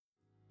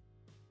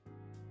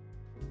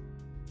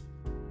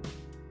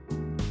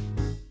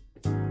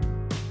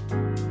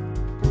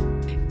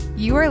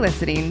You are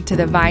listening to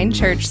the Vine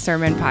Church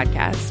Sermon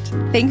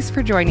Podcast. Thanks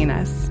for joining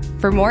us.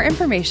 For more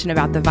information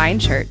about the Vine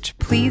Church,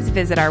 please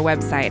visit our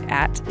website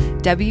at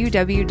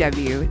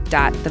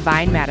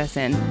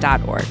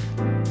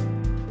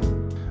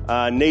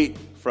www.thevinemadison.org. Nate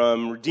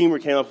from Redeemer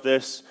came up with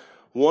this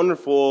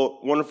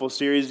wonderful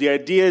series. The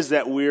idea is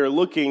that we're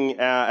looking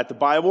at the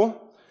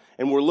Bible,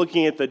 and we're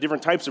looking at the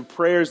different types of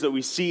prayers that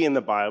we see in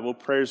the Bible.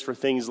 Prayers for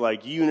things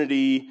like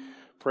unity,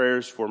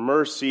 prayers for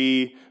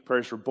mercy,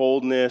 prayers for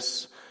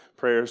boldness,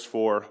 prayers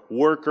for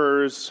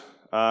workers,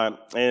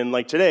 and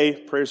like today,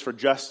 prayers for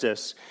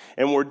justice.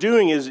 And what we're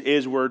doing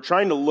is we're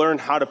trying to learn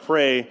how to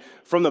pray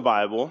from the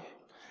Bible.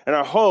 And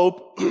our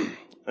hope,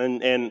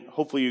 and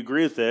hopefully you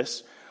agree with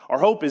this, our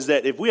hope is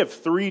that if we have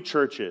three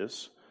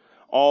churches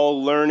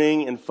all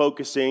learning and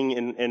focusing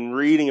and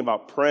reading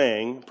about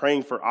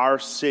praying for our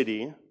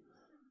city,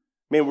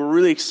 man, we're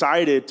really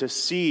excited to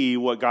see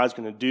what God's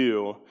going to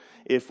do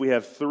if we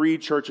have three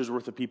churches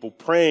worth of people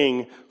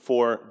praying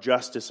for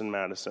justice in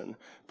Madison,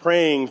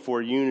 praying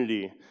for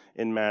unity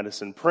in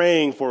Madison,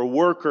 praying for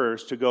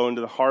workers to go into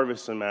the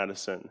harvest in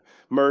Madison,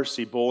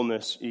 mercy,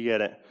 boldness, you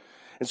get it.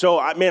 And so,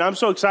 I'm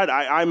so excited.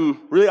 I'm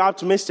really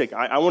optimistic.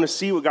 I want to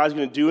see what God's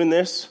going to do in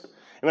this.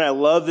 I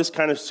love this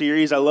kind of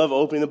series. I love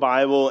opening the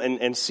Bible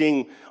and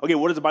seeing, okay,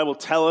 what does the Bible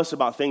tell us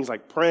about things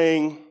like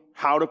praying,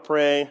 how to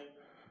pray?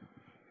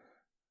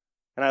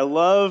 And I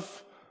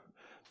love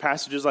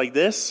passages like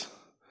this,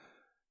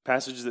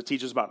 passages that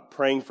teach us about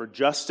praying for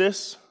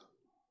justice.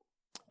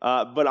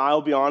 But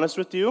I'll be honest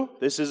with you,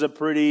 this is a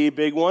pretty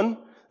big one.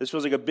 This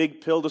feels like a big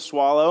pill to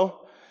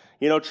swallow.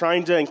 You know,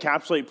 trying to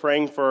encapsulate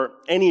praying for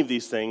any of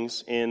these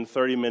things in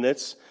 30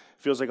 minutes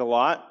feels like a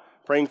lot.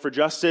 Praying for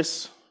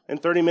justice in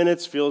 30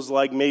 minutes feels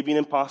like maybe an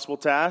impossible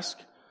task.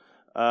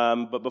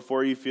 But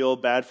before you feel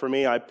bad for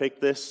me, I picked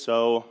this,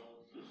 so,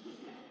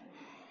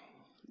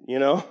 you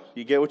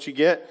get what you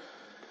get.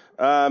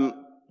 And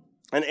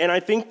I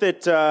think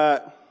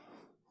that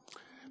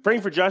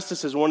praying for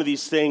justice is one of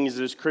these things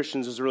that as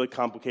Christians is a really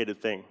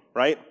complicated thing,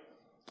 right?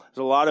 There's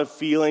a lot of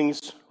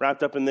feelings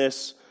wrapped up in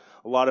this,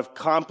 a lot of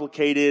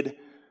complicated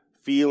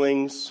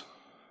feelings.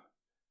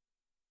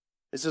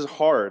 This is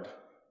hard.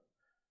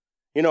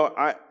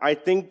 I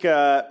think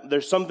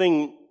there's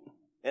something,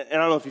 and I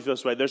don't know if you feel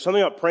this way, there's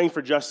something about praying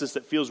for justice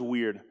that feels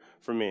weird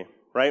for me,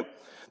 right?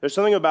 There's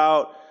something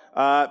about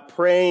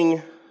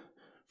praying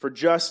for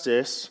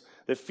justice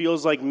that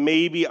feels like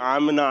maybe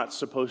I'm not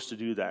supposed to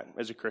do that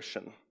as a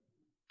Christian.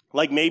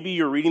 Like maybe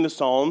you're reading the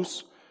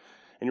Psalms,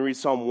 and you read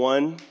Psalm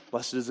 1,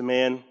 blessed is the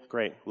man,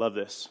 great, love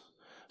this.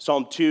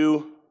 Psalm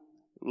 2,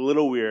 a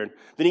little weird.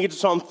 Then you get to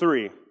Psalm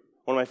 3,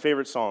 one of my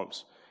favorite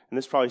Psalms, and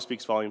this probably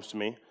speaks volumes to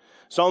me.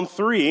 Psalm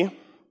 3,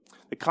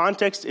 the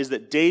context is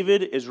that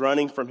David is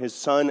running from his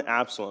son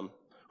Absalom,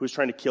 who is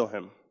trying to kill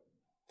him.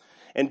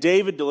 And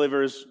David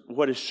delivers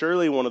what is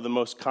surely one of the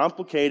most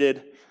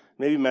complicated,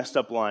 maybe messed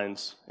up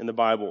lines in the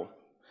Bible.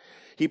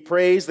 He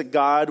prays that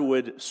God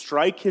would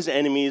strike his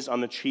enemies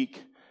on the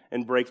cheek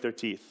and break their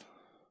teeth.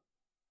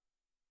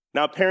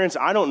 Now, parents,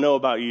 I don't know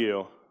about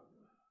you,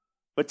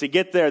 but to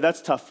get there,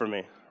 that's tough for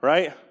me,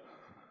 right?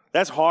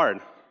 That's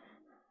hard.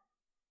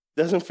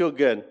 Doesn't feel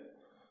good.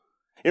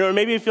 Or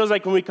maybe it feels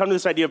like when we come to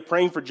this idea of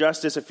praying for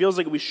justice, it feels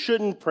like we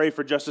shouldn't pray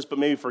for justice, but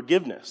maybe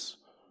forgiveness.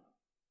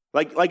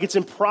 Like it's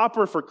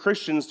improper for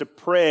Christians to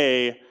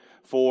pray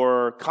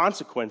for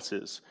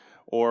consequences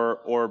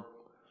or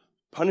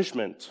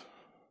punishment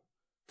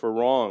for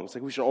wrongs.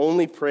 Like we should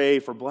only pray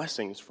for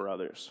blessings for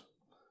others.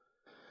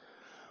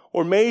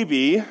 Or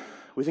maybe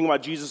we think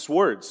about Jesus'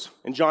 words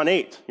in John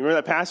 8. You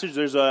remember that passage?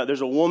 There's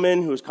a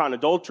woman who is caught in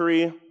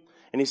adultery,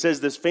 and he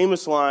says this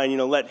famous line,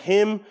 let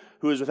him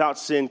who is without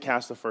sin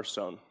cast the first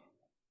stone.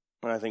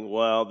 And I think,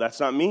 well, that's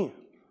not me.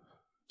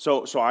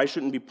 So I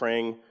shouldn't be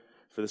praying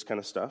for this kind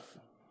of stuff.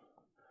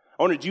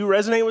 I wonder, do you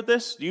resonate with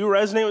this? Do you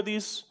resonate with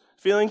these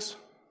feelings?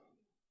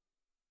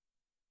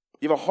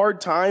 You have a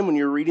hard time when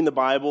you're reading the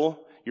Bible,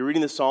 you're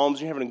reading the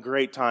Psalms, you're having a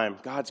great time.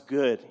 God's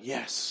good,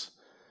 yes.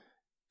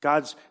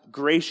 God's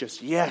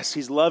gracious, yes.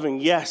 He's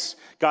loving, yes.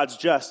 God's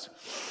just.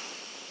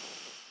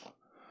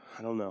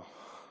 I don't know.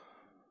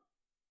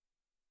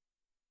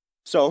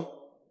 So,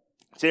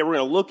 today we're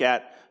going to look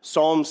at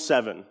Psalm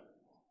 7.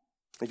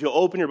 If you'll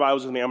open your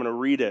Bibles with me, I'm going to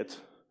read it.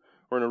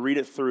 We're going to read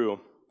it through.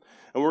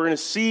 And we're going to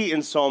see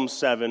in Psalm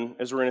 7,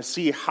 as we're going to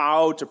see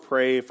how to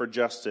pray for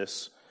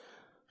justice,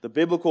 the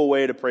biblical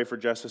way to pray for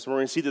justice. And we're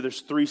going to see that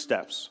there's 3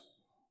 steps,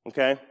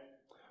 okay?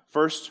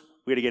 First,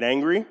 we got to get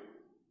angry.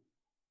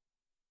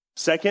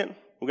 Second,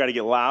 we got to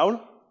get loud.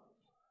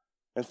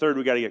 And third,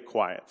 we got to get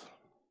quiet.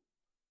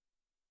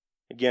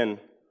 Again,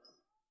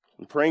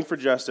 in praying for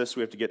justice,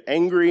 we have to get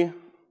angry,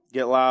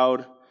 get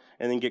loud,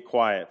 and then get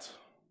quiet.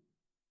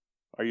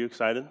 Are you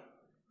excited?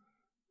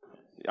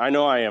 I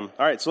know I am.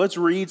 All right, so let's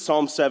read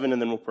Psalm 7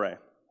 and then we'll pray.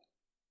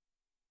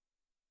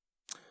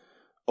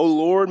 O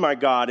Lord, my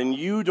God, in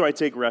you do I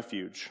take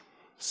refuge.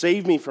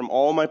 Save me from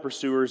all my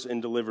pursuers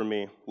and deliver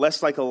me,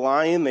 lest like a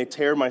lion they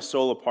tear my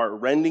soul apart,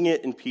 rending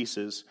it in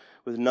pieces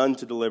with none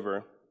to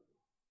deliver.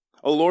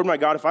 O Lord, my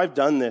God, if I've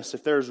done this,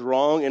 if there is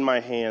wrong in my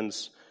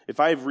hands, If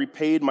I have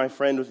repaid my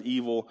friend with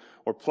evil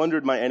or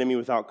plundered my enemy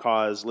without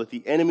cause, let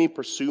the enemy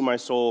pursue my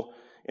soul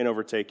and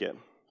overtake it.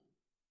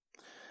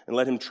 And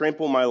let him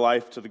trample my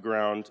life to the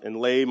ground and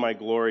lay my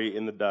glory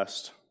in the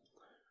dust.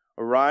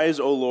 Arise,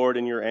 O Lord,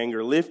 in your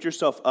anger. Lift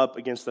yourself up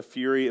against the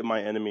fury of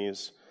my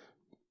enemies.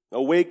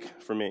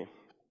 Awake for me.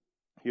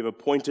 You have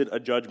appointed a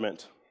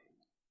judgment.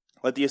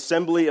 Let the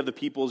assembly of the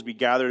peoples be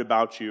gathered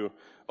about you.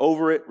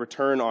 Over it,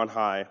 return on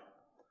high.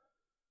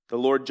 The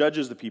Lord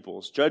judges the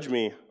peoples. Judge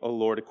me, O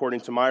Lord,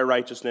 according to my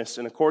righteousness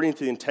and according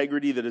to the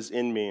integrity that is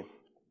in me.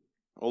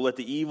 O let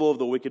the evil of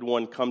the wicked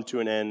one come to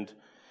an end,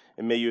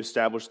 and may you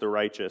establish the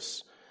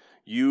righteous.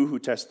 You who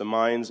test the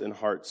minds and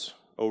hearts,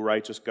 O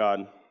righteous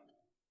God.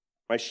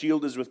 My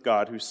shield is with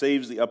God, who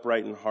saves the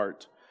upright in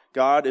heart.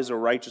 God is a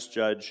righteous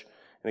judge,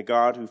 and a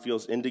God who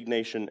feels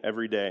indignation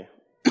every day.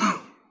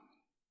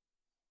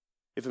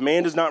 If a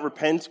man does not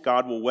repent,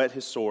 God will whet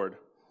his sword.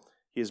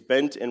 He has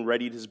bent and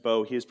readied his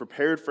bow. He has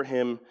prepared for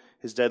him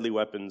his deadly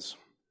weapons,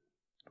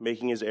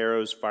 making his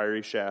arrows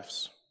fiery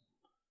shafts.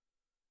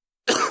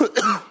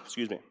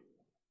 Excuse me.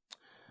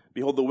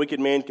 Behold, the wicked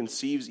man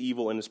conceives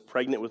evil and is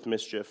pregnant with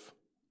mischief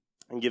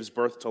and gives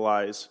birth to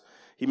lies.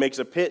 He makes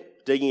a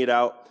pit, digging it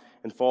out,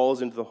 and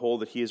falls into the hole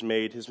that he has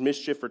made. His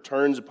mischief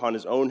returns upon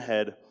his own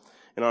head,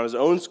 and on his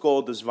own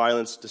skull does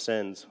violence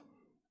descend.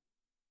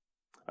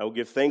 I will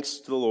give thanks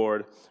to the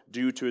Lord,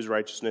 due to his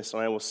righteousness,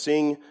 and I will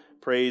sing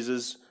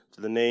praises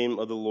to the name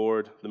of the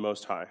Lord, the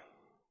Most High.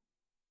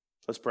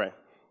 Let's pray.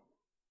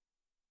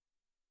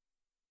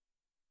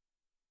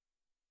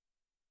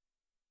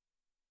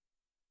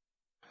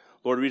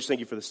 Lord, we just thank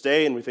you for this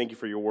day, and we thank you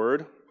for your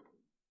word.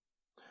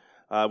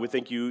 We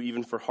thank you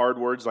even for hard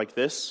words like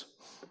this.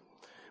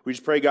 We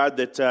just pray, God,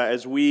 that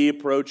as we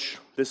approach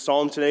this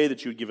psalm today,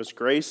 that you would give us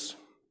grace,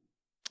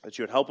 that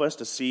you would help us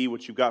to see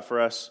what you've got for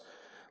us.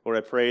 Lord,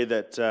 I pray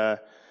that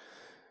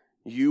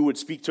you would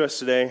speak to us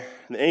today,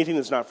 and anything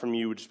that's not from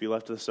you would just be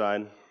left to the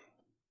side.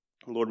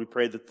 Lord, we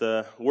pray that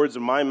the words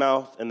of my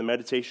mouth and the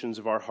meditations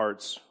of our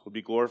hearts will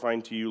be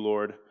glorifying to you,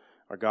 Lord,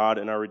 our God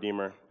and our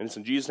Redeemer. And it's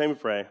in Jesus' name we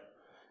pray.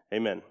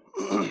 Amen.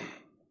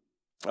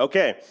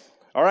 Okay.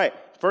 All right.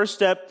 First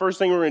thing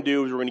we're going to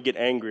do is we're going to get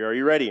angry. Are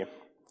you ready?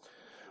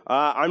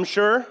 I'm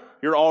sure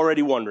you're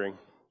already wondering.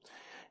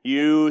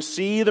 You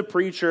see the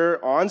preacher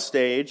on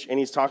stage, and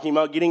he's talking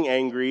about getting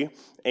angry,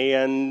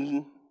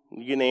 and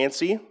you get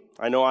antsy.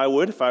 I know I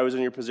would if I was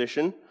in your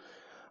position.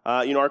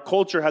 Our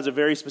culture has a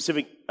very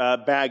specific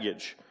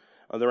baggage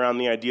around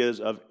the ideas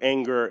of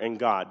anger and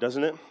God,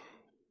 doesn't it?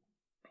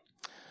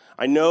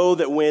 I know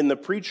that when the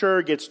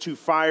preacher gets too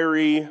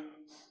fiery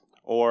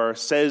or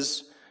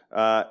says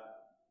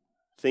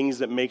things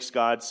that makes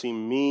God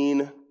seem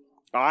mean,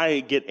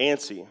 I get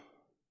antsy.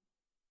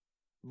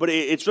 But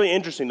it's really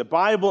interesting. The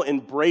Bible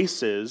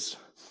embraces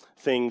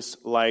things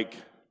like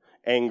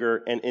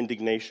anger and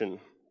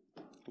indignation.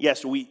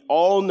 Yes, we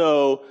all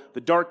know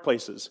the dark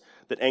places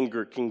that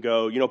anger can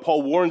go.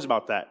 Paul warns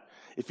about that.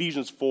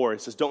 Ephesians 4,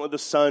 it says, don't let the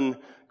sun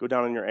go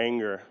down in your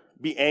anger.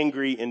 Be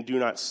angry and do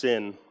not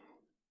sin.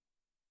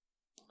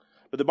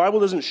 But the Bible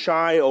doesn't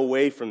shy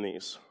away from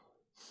these.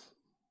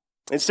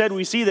 Instead,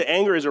 we see that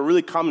anger is a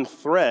really common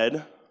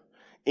thread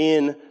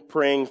in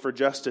praying for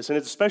justice. And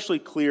it's especially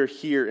clear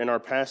here in our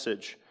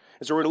passage.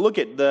 And so we're going to look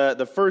at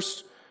the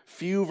first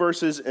few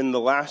verses and the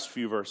last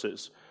few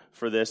verses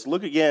for this.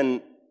 Look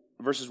again,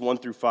 verses 1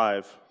 through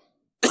 5.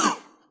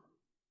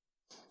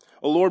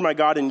 O Lord my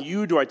God, in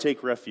you do I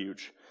take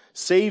refuge.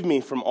 Save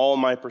me from all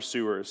my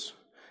pursuers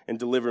and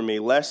deliver me,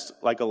 lest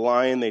like a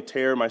lion they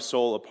tear my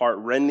soul apart,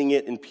 rending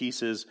it in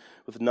pieces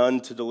with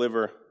none to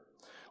deliver.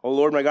 O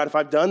Lord my God, if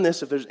I've done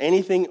this, if there's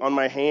anything on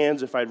my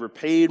hands, if I'd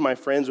repaid my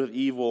friends with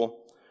evil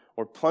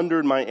or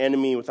plundered my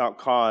enemy without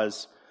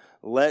cause,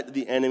 let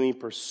the enemy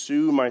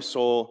pursue my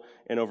soul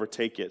and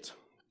overtake it.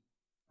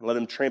 Let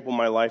him trample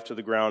my life to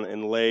the ground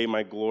and lay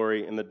my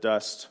glory in the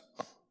dust.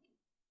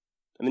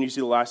 And then you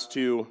see the last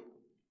two,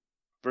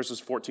 verses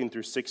 14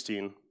 through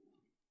 16.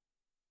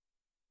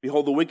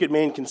 Behold, the wicked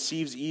man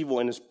conceives evil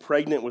and is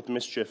pregnant with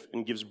mischief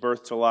and gives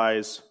birth to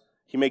lies.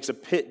 He makes a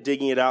pit,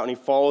 digging it out, and he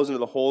falls into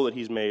the hole that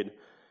he's made.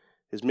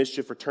 His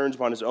mischief returns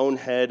upon his own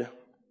head,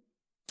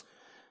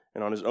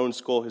 and on his own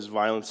skull his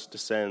violence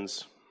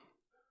descends.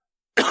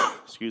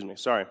 Excuse me,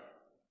 sorry.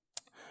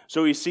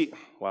 So we see,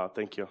 wow,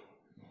 thank you.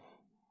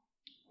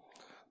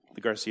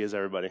 The Garcias,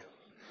 everybody.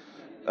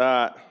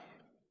 So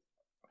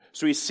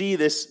we see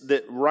this,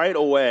 that right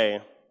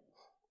away,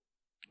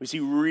 we see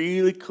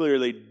really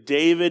clearly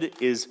David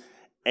is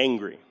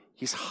angry.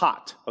 He's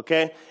hot,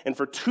 okay? And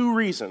for two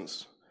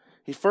reasons.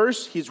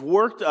 He's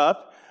worked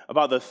up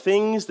about the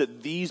things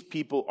that these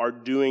people are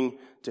doing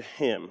to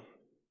him.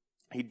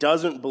 He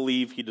doesn't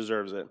believe he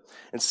deserves it.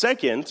 And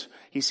second,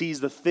 he sees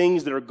the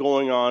things that are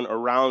going on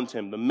around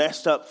him, the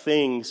messed up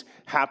things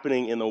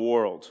happening in the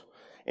world.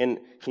 And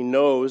he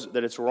knows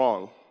that it's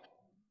wrong.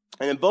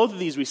 And in both of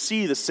these, we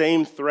see the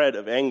same thread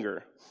of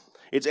anger.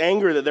 It's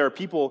anger that there are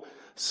people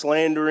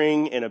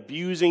slandering and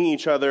abusing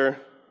each other.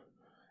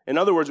 In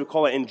other words, we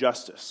call it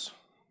injustice.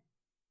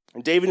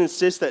 And David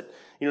insists that,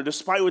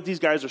 despite what these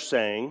guys are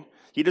saying,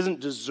 He doesn't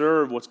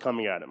deserve what's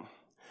coming at him.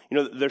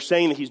 They're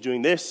saying that he's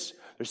doing this.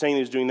 They're saying that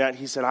he's doing that.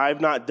 He said, I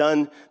have not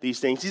done these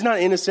things. He's not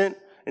innocent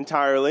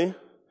entirely,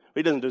 but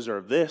he doesn't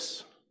deserve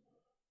this.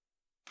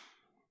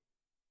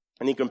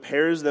 And he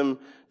compares them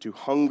to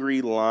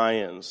hungry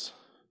lions,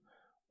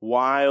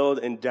 wild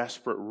and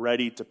desperate,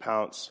 ready to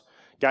pounce.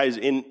 Guys,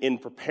 in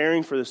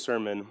preparing for this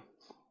sermon,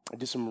 I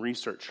did some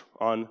research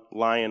on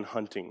lion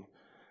hunting.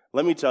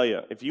 Let me tell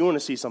you, if you want to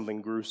see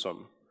something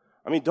gruesome,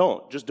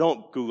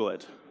 don't Google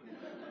it,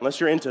 unless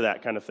you're into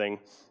that kind of thing.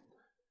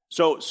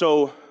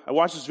 So I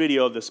watched this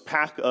video of this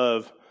pack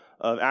of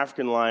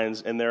African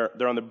lions, and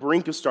they're on the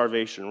brink of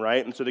starvation,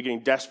 right? And so they're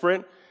getting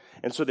desperate,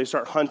 and so they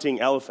start hunting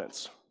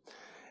elephants.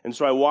 And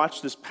so I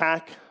watched this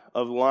pack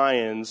of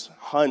lions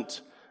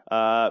hunt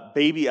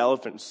baby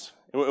elephants.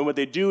 And what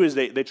they do is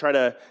they try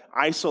to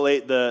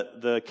isolate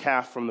the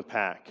calf from the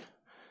pack,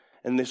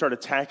 and they start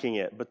attacking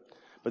it.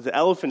 But the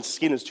elephant's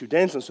skin is too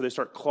dense, and so they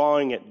start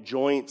clawing at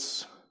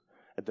joints,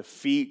 at the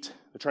feet.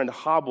 They're trying to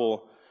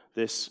hobble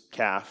this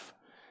calf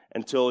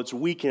until it's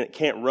weak and it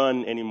can't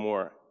run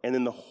anymore. And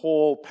then the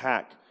whole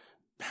pack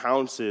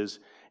pounces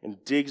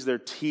and digs their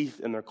teeth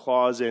and their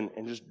claws in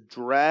and just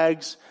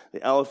drags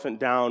the elephant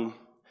down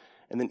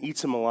and then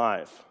eats him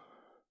alive.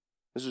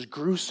 This is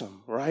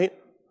gruesome, right?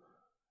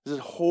 This is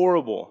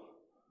horrible.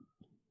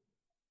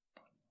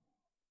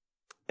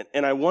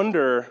 And I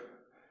wonder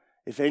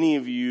if any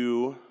of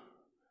you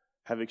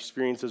have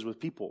experiences with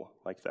people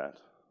like that.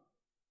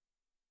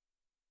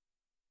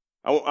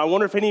 I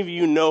wonder if any of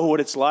you know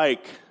what it's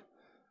like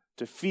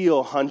to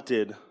feel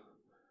hunted,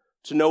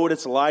 to know what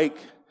it's like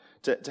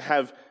to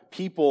have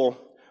people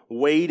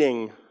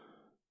waiting.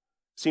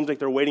 Seems like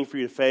they're waiting for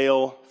you to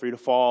fail, for you to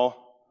fall.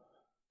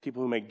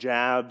 People who make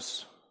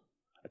jabs,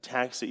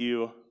 attacks at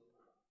you.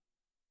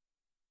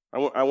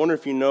 I wonder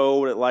if you know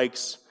what it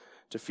likes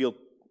to feel,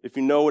 if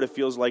you know what it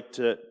feels like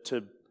to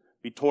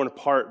be torn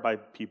apart by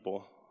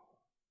people.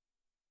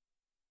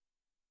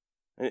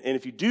 And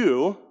if you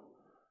do,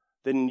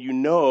 then you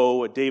know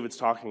what David's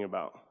talking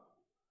about.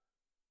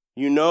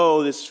 You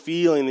know this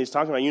feeling that he's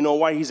talking about. You know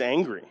why he's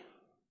angry.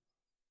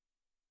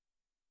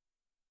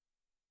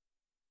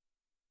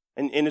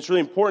 And it's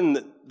really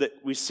important that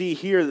we see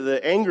here that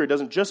the anger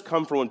doesn't just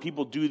come from when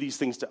people do these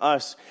things to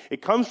us.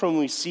 It comes from when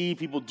we see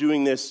people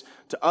doing this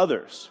to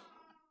others.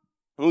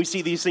 When we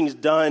see these things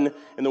done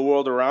in the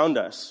world around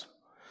us.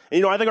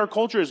 And I think our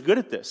culture is good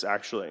at this,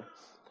 actually.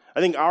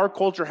 I think our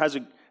culture has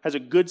a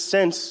good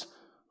sense,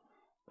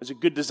 has a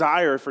good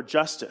desire for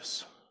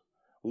justice.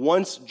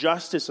 Wants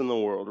justice in the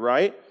world,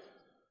 right?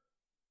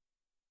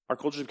 Our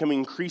culture is becoming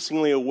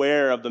increasingly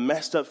aware of the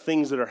messed up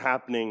things that are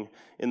happening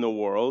in the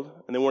world,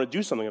 and they want to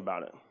do something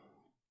about it.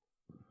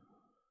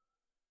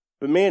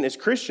 But man, as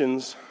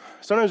Christians,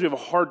 sometimes we have a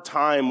hard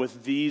time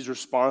with these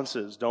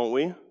responses, don't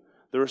we?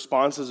 The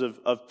responses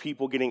of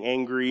people getting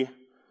angry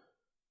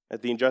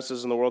at the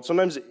injustice in the world.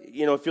 Sometimes,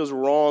 it feels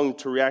wrong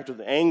to react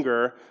with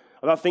anger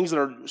about things that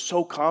are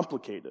so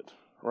complicated,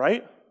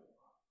 right?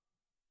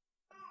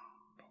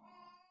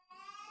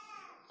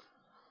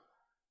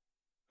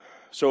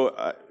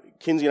 So,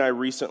 Kinsey and I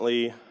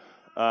recently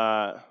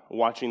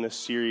watching this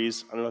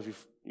series. I don't know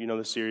if you know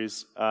the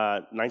series,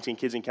 19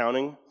 Kids and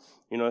Counting.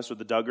 You know this with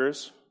the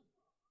Duggars,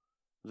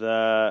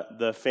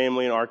 the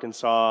family in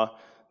Arkansas,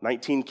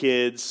 19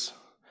 kids.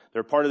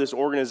 They're part of this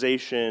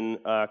organization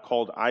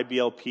called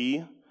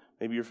IBLP.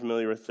 Maybe you're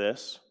familiar with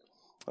this.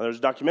 There's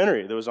a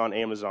documentary that was on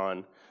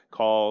Amazon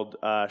called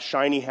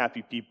Shiny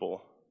Happy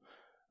People.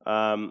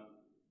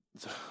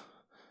 It's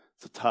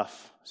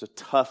a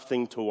tough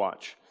thing to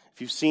watch. If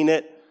you've seen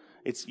it,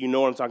 you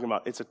know what I'm talking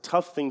about. It's a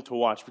tough thing to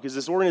watch because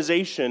this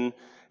organization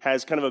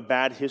has kind of a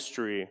bad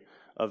history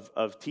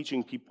of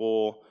teaching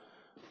people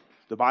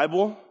the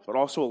Bible, but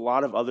also a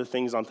lot of other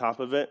things on top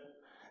of it.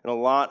 And a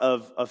lot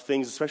of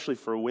things, especially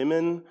for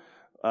women,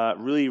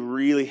 really,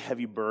 really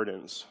heavy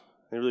burdens.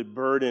 They really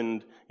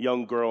burdened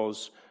young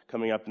girls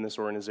coming up in this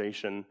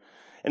organization.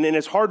 And then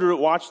it's hard to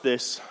watch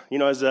this.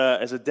 As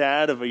a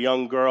dad of a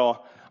young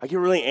girl, I get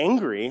really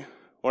angry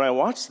when I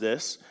watch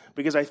this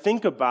because I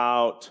think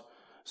about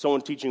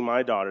someone teaching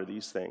my daughter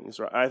these things.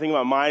 Right? I think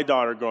about my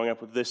daughter growing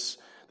up with this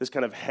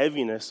kind of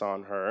heaviness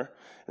on her,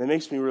 and it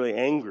makes me really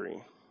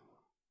angry.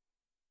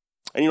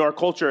 And our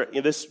culture,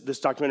 this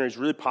documentary is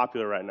really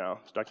popular right now.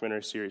 This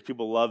documentary series,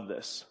 people love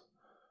this.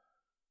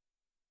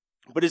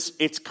 But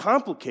it's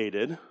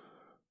complicated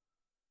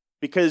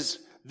because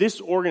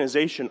this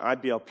organization,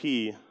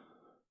 IBLP,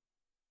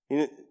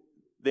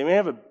 they may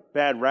have a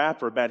bad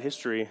rap or a bad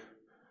history,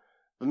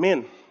 but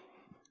man,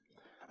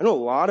 I know a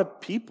lot of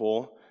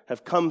people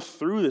have come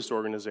through this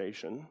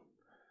organization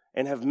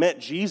and have met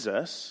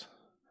Jesus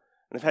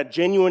and have had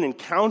genuine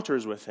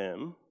encounters with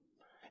him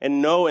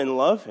and know and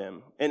love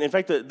him. And in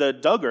fact, the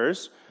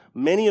Duggars,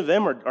 many of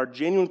them are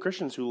genuine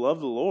Christians who love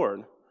the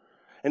Lord.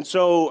 And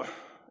so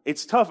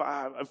it's tough.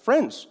 I have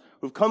friends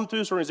who've come through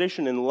this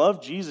organization and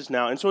love Jesus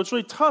now. And so it's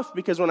really tough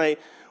because when I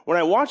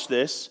watch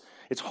this,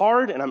 it's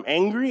hard and I'm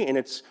angry and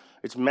it's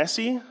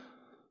messy.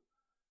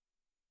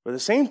 But at the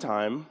same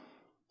time,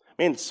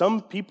 man,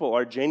 some people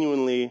are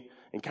genuinely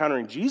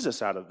encountering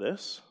Jesus out of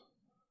this,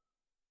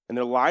 and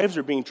their lives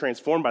are being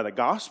transformed by the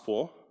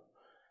gospel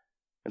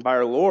and by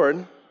our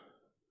Lord.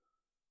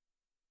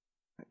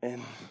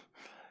 And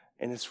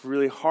it's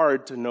really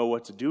hard to know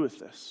what to do with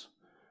this.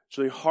 It's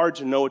really hard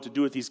to know what to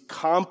do with these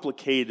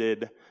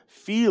complicated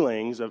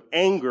feelings of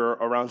anger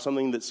around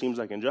something that seems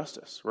like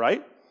injustice,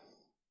 right?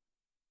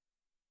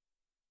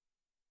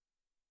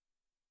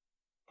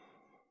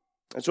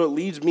 And so it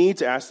leads me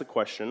to ask the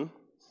question,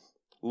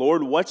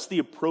 Lord, what's the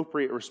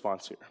appropriate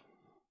response here?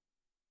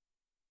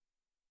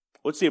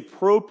 What's the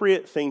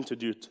appropriate thing to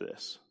do to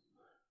this,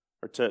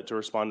 or to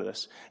respond to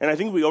this? And I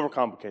think we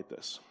overcomplicate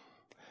this.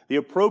 The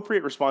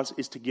appropriate response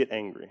is to get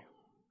angry.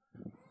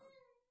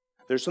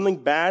 There's something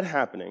bad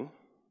happening.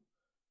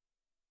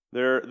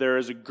 There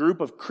is a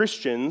group of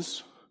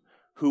Christians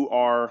who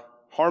are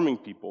harming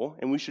people,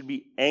 and we should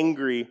be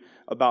angry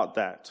about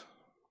that.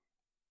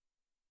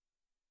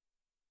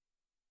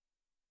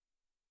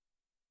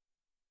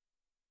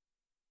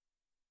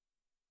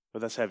 But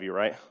that's heavy,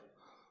 right?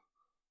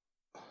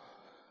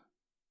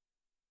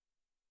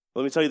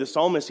 Let me tell you, the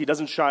psalmist, he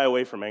doesn't shy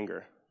away from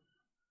anger.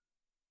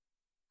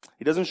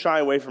 He doesn't shy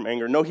away from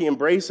anger. No, he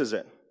embraces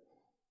it.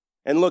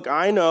 And look,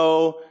 I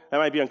know that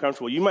might be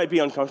uncomfortable. You might be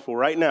uncomfortable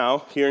right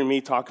now hearing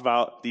me talk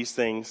about these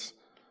things.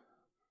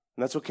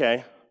 And that's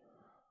okay.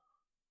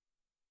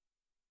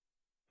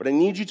 But I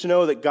need you to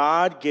know that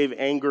God gave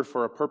anger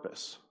for a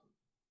purpose.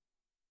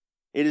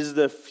 It is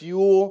the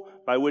fuel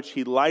by which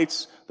he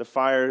lights the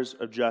fires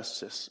of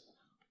justice.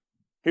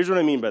 Here's what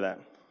I mean by that.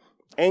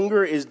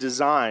 Anger is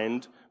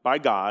designed by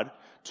God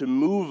to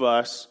move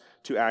us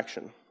to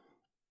action.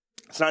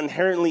 It's not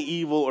inherently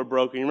evil or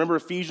broken. You remember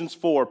Ephesians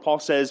 4, Paul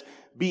says,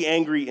 be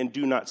angry and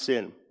do not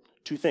sin.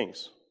 Two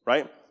things,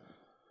 right?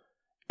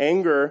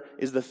 Anger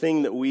is the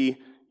thing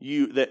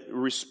that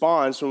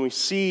responds when we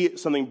see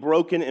something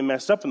broken and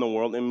messed up in the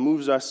world and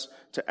moves us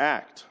to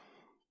act.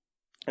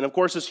 And of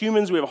course, as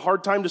humans, we have a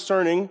hard time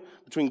discerning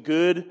between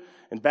good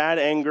and bad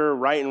anger,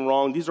 right and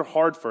wrong. These are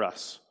hard for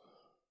us.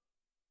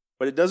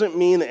 But it doesn't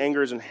mean that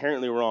anger is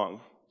inherently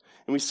wrong.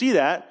 And we see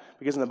that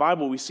because in the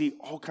Bible, we see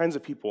all kinds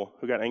of people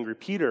who got angry.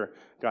 Peter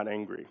got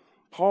angry.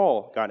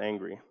 Paul got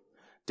angry.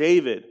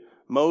 David,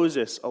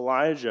 Moses,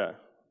 Elijah,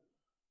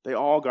 they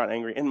all got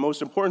angry. And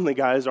most importantly,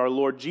 guys, our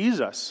Lord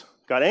Jesus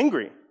got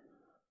angry.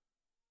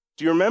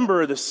 Do you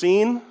remember the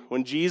scene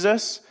when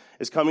Jesus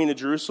is coming to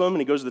Jerusalem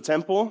and he goes to the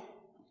temple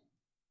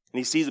and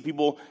he sees the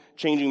people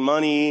changing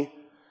money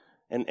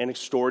and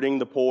extorting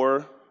the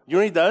poor? You know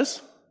what he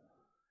does?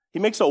 He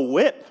makes a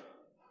whip.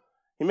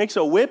 He makes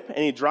a whip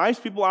and he drives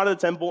people out of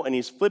the temple and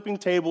he's flipping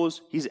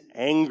tables. He's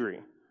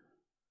angry.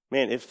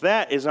 Man, if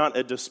that is not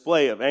a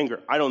display of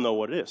anger, I don't know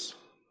what is.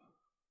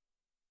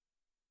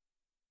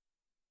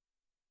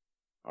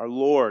 Our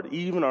Lord,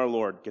 even our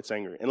Lord, gets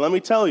angry. And let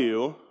me tell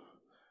you,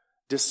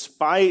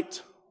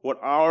 despite what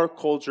our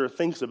culture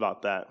thinks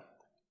about that,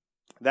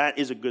 that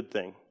is a good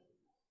thing.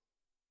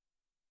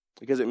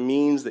 Because it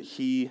means that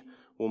he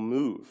will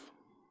move.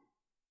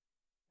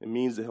 It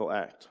means that he'll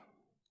act.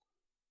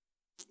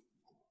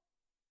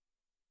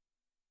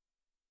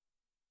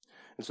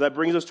 And so that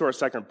brings us to our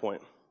second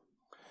point.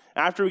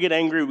 After we get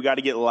angry, we got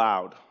to get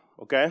loud,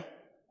 okay?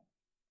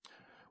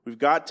 We've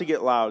got to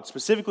get loud.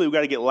 Specifically, we've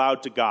got to get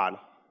loud to God.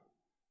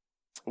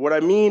 What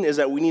I mean is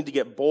that we need to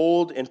get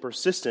bold and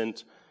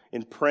persistent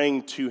in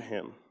praying to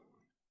him.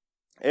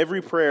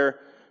 Every prayer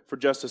for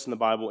justice in the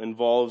Bible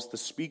involves the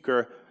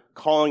speaker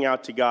calling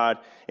out to God,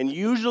 and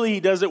usually he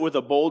does it with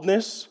a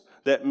boldness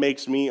that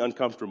makes me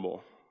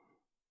uncomfortable.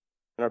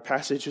 And our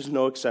passage is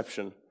no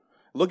exception.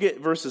 Look at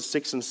verses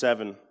 6 and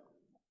 7.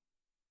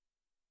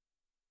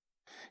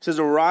 It says,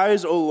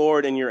 "Arise, O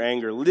Lord, in your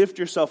anger. Lift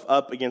yourself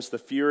up against the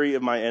fury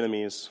of my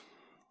enemies.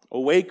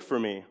 Awake for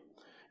me.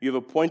 You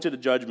have appointed a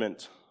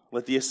judgment.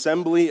 Let the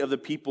assembly of the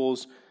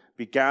peoples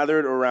be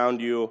gathered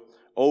around you.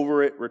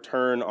 Over it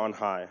return on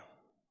high."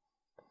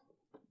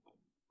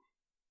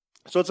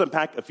 So let's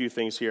unpack a few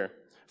things here.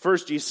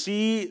 First, you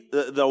see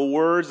the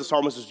words the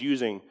psalmist is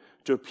using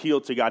to appeal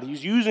to God.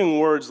 He's using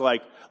words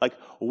like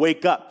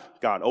wake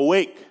up, God,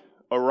 awake,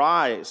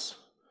 arise.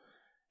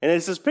 And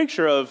it's this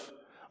picture of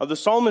the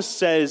psalmist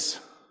says,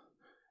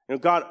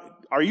 God,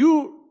 are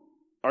you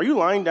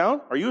lying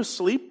down? Are you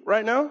asleep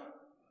right now?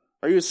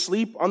 Are you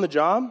asleep on the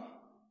job?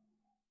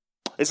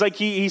 It's like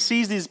he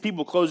sees these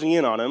people closing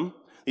in on him,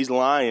 these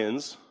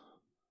lions,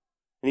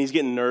 and he's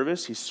getting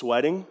nervous, he's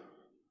sweating.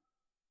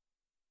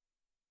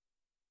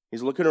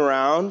 He's looking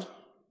around,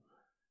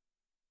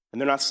 and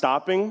they're not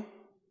stopping, and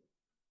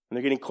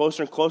they're getting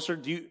closer and closer.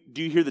 Do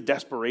you hear the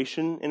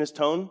desperation in his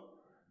tone?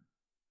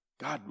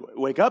 God,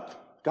 wake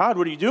up. God,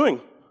 what are you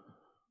doing?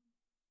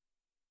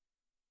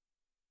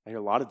 I hear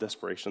a lot of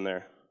desperation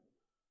there.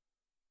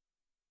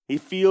 He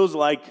feels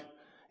like,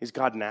 is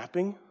God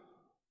napping?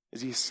 Is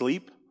he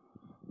asleep?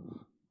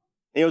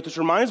 And what this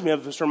reminds me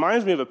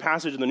of a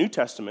passage in the New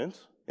Testament,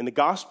 in the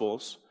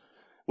Gospels,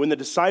 when the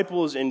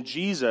disciples and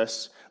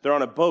Jesus, they're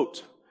on a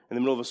boat in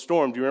the middle of a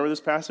storm. Do you remember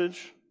this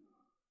passage?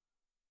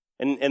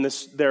 And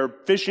they're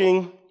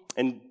fishing,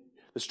 and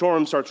The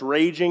storm starts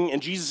raging,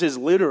 and Jesus is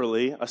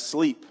literally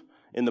asleep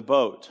in the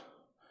boat.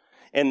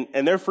 And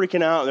they're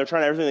freaking out, and they're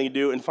trying everything they can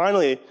do. And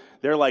finally,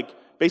 they're like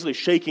basically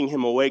shaking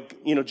him awake.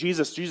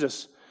 Jesus,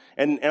 Jesus.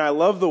 And I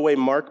love the way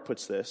Mark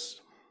puts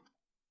this.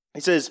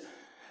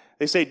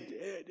 They say,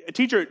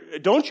 teacher,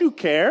 don't you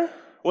care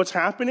what's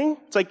happening?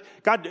 It's like,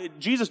 God,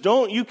 Jesus,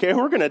 don't you care?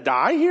 We're going to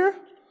die here?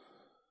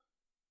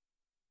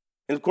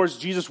 And of course,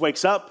 Jesus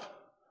wakes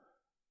up,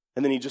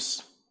 and then he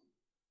just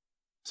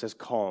says,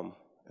 calm,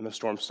 and the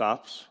storm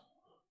stops.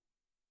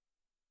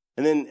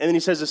 And then he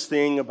says this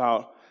thing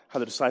about how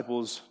the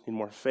disciples need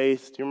more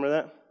faith. Do you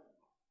remember that?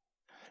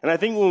 And I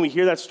think when we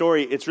hear that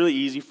story, it's really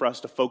easy for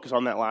us to focus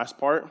on that last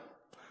part.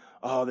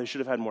 Oh, they should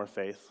have had more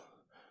faith.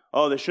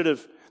 Oh, they should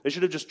have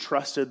just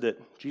trusted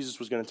that Jesus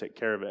was going to take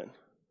care of it.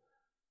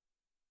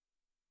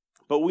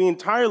 But we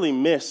entirely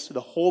miss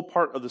the whole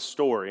part of the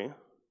story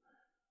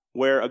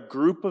where a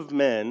group of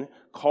men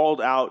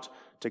called out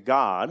to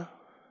God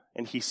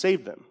and he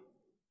saved them.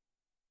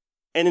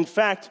 And in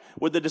fact,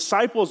 what the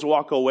disciples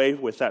walk away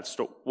with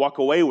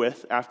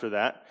after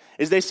that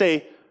is they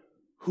say,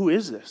 who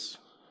is this?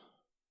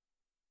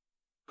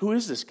 Who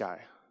is this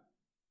guy?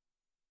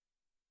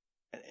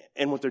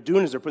 And what they're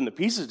doing is they're putting the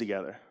pieces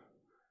together.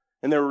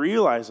 And they're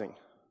realizing,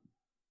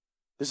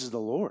 this is the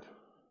Lord.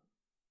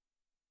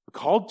 We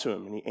called to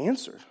him and he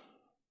answered.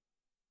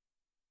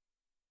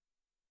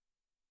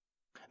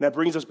 And that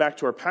brings us back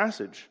to our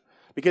passage.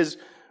 Because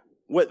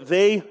what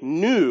they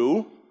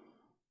knew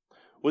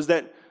was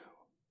that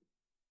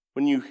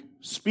when you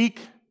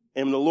speak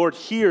and the Lord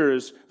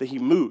hears, that he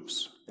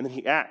moves and then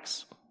he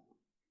acts.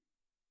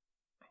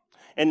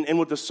 And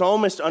what the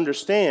psalmist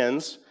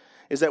understands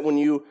is that when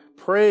you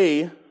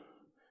pray,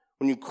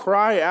 when you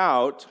cry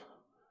out,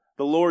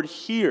 the Lord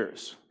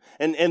hears.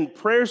 And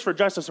prayers for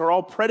justice are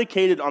all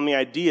predicated on the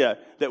idea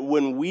that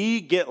when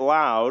we get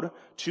loud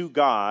to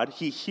God,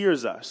 he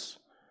hears us.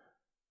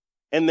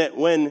 And that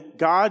when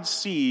God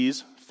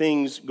sees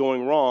things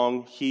going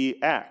wrong,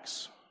 he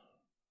acts.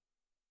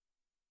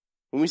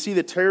 When we see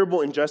the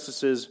terrible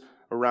injustices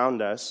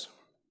around us,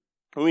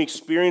 when we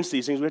experience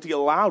these things, we have to get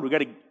loud. We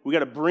got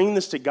to bring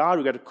this to God.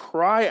 We got to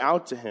cry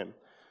out to him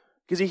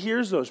because he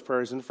hears those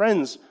prayers. And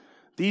friends,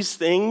 these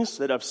things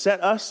that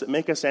upset us, that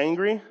make us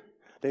angry,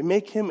 they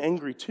make him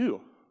angry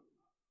too.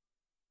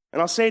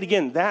 And I'll say it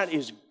again, that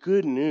is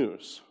good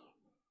news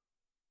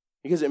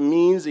because it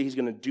means that he's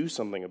going to do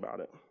something about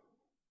it.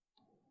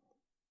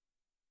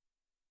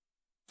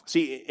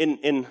 See,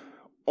 in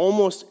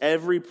almost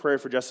every prayer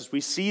for justice,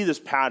 we see this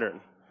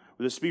pattern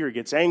where the speaker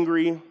gets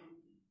angry and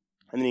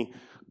then he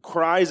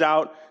cries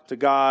out to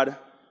God.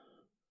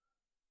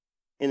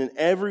 And in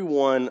every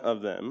one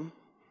of them,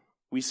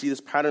 we see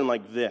this pattern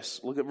like this.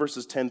 Look at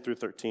verses 10 through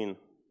 13. It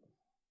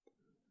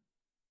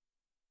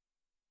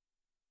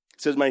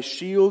says, my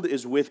shield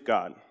is with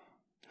God,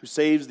 who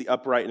saves the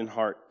upright in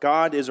heart.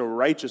 God is a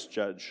righteous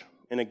judge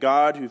and a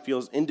God who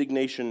feels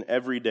indignation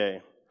every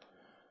day.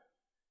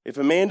 If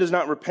a man does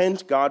not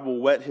repent, God will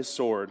whet his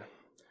sword.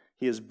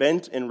 He has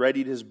bent and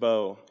readied his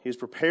bow. He has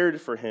prepared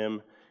for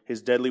him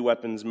his deadly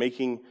weapons,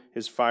 making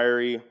his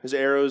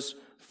arrows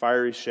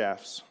fiery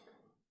shafts.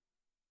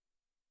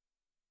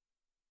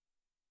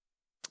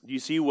 Do you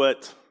see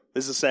what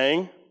this is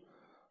saying?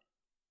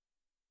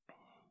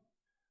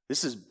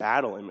 This is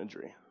battle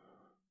imagery.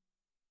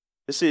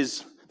 This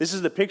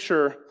is the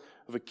picture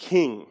of a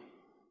king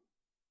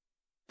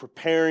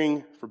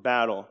preparing for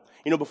battle.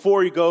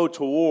 Before you go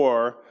to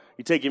war,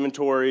 you take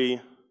inventory, you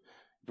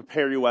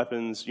prepare your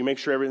weapons, you make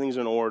sure everything's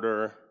in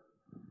order.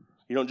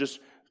 You don't just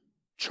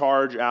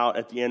charge out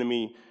at the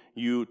enemy,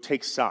 you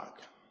take stock.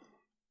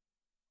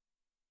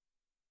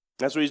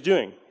 That's what he's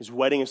doing. He's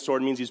whetting his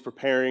sword, means he's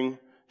preparing,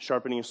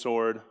 sharpening his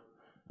sword,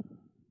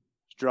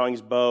 he's drawing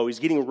his bow, he's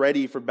getting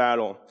ready for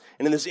battle.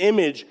 And in this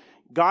image,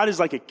 God is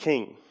like a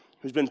king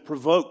who's been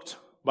provoked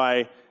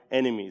by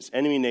enemy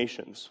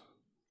nations.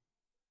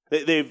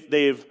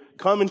 They've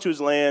come into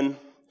his land,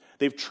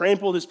 they've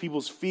trampled his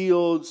people's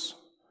fields,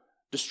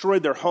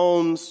 destroyed their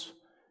homes,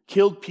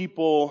 killed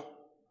people.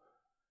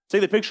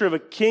 Take the picture of a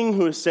king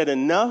who has said,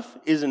 enough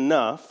is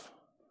enough.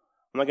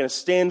 I'm not going to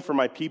stand for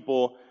my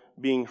people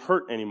being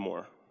hurt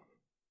anymore.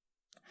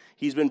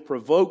 He's been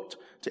provoked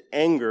to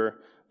anger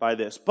by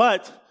this.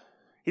 But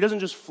he doesn't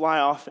just fly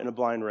off in a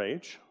blind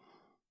rage.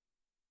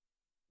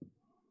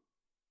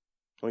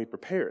 No, he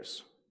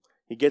prepares.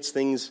 He gets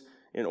things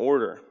in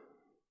order.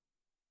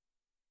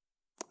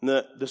 And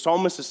the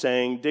psalmist is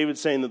saying,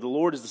 David's saying that the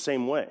Lord is the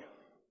same way.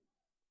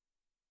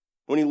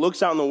 When he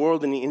looks out in the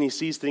world and he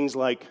sees things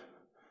like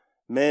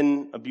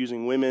men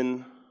abusing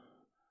women,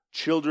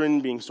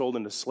 children being sold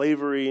into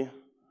slavery,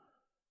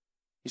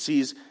 he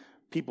sees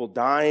people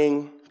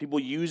dying, people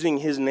using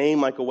his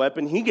name like a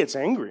weapon, he gets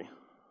angry.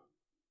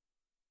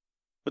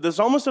 But the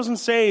psalmist doesn't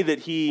say that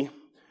he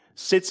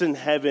sits in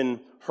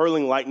heaven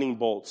hurling lightning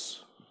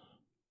bolts.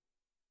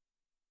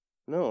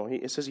 No,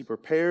 it says he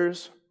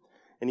prepares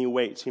and he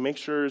waits. He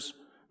makes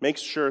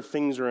sure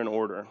things are in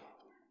order.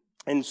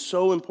 And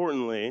so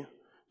importantly,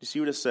 you see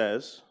what it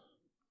says?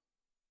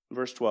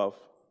 Verse 12.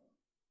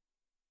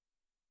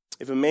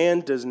 If a man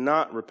does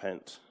not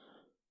repent,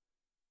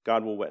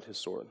 God will whet his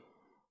sword.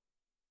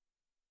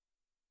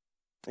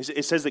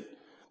 It says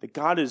that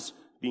God is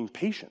being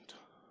patient.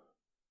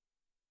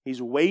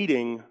 He's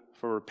waiting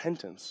for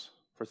repentance,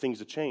 for things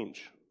to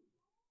change.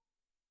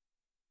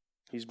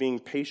 He's being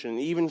patient.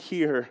 Even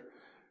here,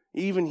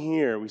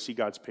 we see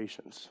God's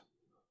patience.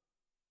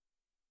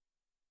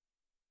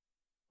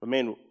 But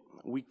man,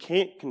 we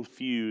can't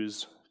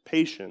confuse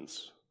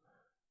patience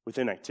with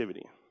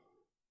inactivity.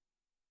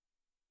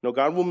 No,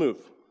 God will move.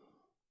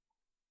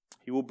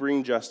 He will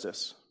bring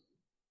justice.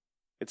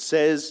 It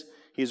says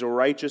he's a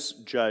righteous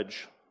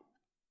judge,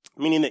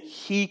 meaning that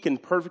he can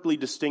perfectly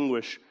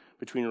distinguish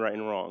between right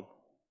and wrong.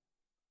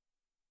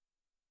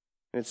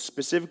 And it's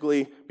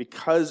specifically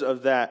because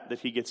of that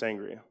he gets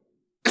angry.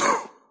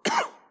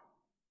 And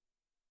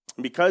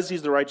because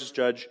he's the righteous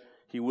judge,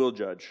 he will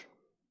judge.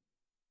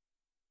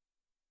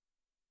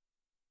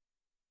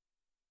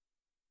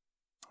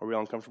 Are we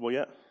all uncomfortable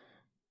yet?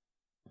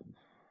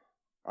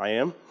 I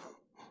am.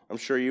 I'm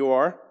sure you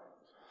are.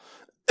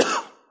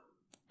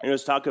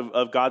 Let's talk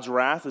of God's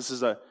wrath. This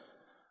is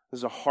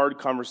a hard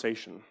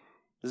conversation.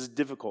 This is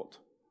difficult.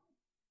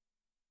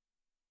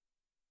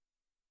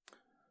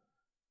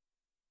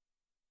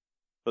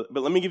 But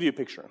let me give you a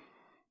picture.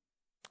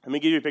 Let me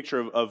give you a picture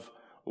of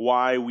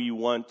why we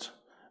want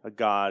a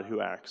God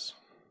who acts.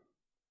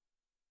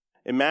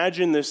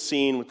 Imagine this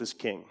scene with this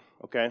king,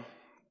 okay?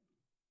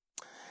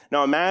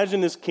 Now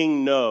imagine this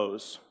king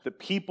knows that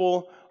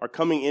people are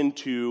coming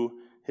into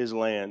his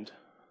land,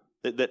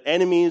 that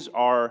enemies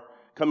are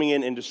coming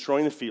in and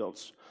destroying the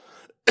fields.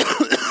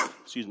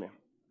 Excuse me.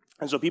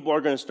 And so people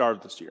are going to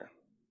starve this year.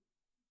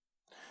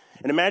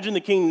 And imagine the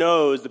king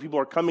knows that people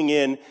are coming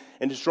in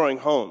and destroying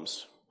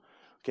homes.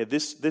 Okay,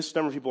 this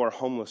number of people are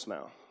homeless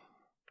now.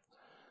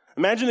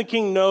 Imagine the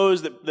king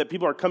knows that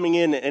people are coming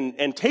in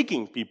and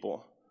taking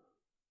people,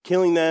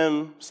 killing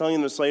them, selling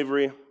them to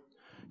slavery.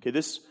 Okay,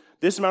 this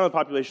amount of the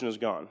population is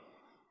gone.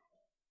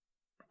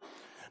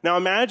 Now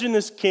imagine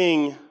this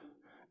king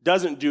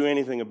doesn't do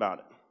anything about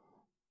it.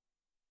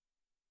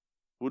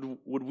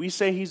 Would we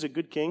say he's a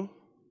good king?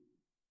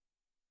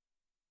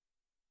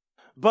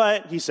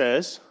 But he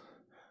says,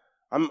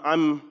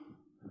 I'm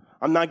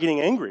not getting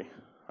angry.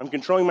 I'm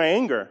controlling my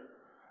anger.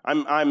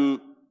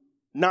 I'm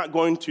not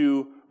going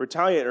to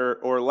retaliate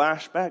or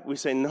lash back. We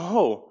say,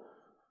 no,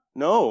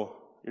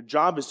 your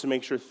job is to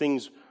make sure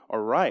things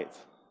are right.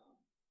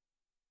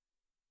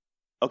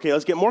 Okay,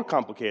 let's get more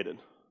complicated.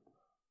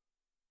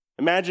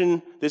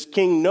 Imagine this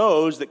king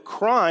knows that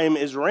crime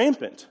is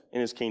rampant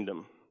in his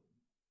kingdom.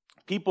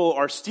 People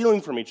are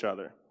stealing from each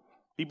other.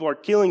 People are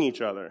killing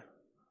each other.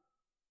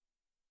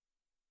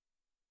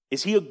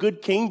 Is he a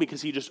good king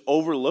because he just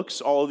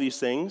overlooks all of these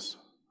things?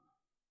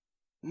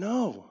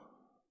 No,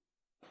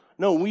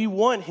 we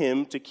want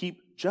him to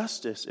keep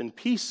justice and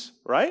peace,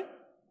 right?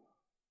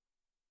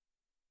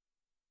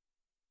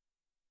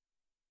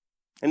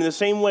 And in the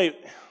same way,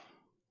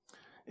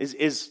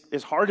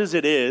 as hard as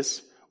it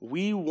is,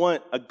 we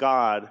want a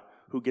God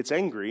who gets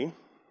angry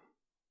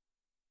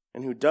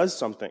and who does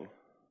something.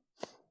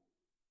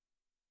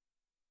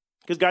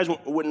 Because guys,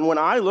 when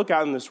I look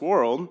out in this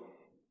world,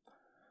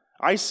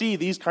 I see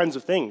these kinds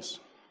of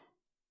things.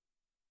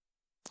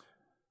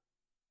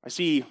 I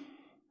see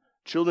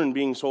children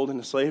being sold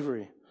into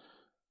slavery.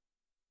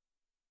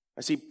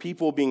 I see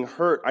people being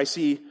hurt. I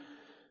see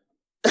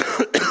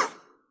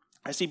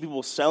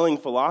people selling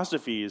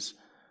philosophies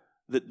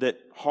that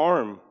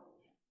harm.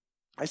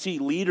 I see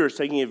leaders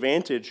taking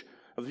advantage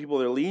of the people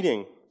they're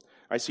leading.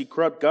 I see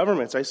corrupt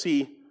governments. I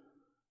see.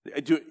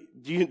 Do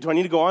I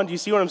need to go on? Do you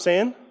see what I'm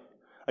saying?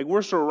 Like,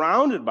 we're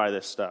surrounded by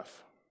this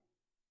stuff.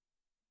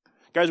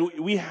 Guys,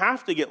 we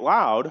have to get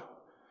loud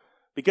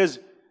because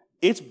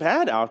it's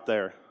bad out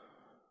there.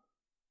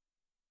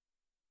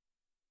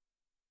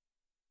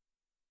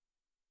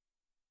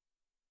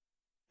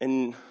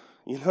 And,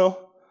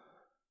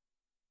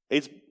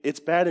 it's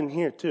bad in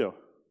here too.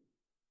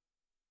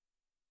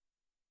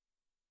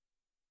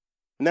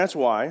 And that's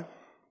why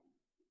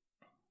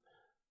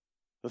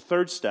the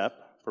third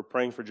step for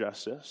praying for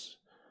justice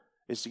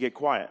is to get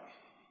quiet.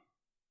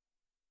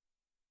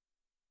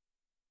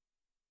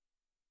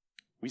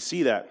 We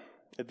see that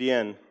at the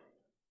end.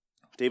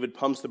 David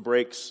pumps the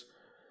brakes.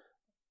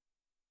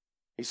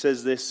 He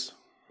says this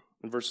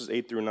in verses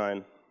 8 through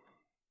 9.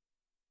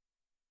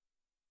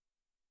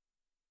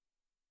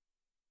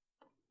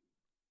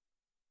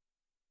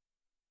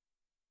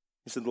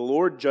 He said, "The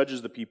Lord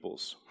judges the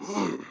peoples.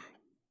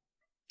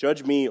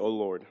 Judge me, O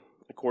Lord,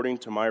 according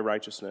to my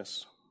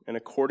righteousness and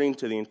according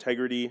to the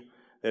integrity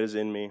that is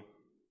in me.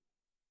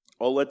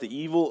 Oh, let the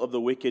evil of the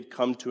wicked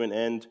come to an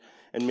end,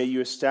 and may you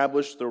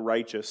establish the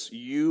righteous,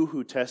 you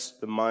who test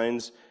the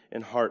minds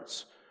and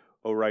hearts,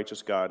 O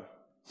righteous God."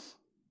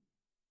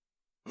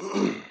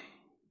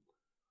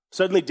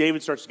 Suddenly,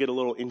 David starts to get a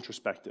little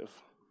introspective.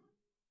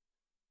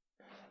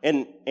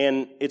 And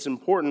it's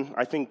important,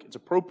 I think it's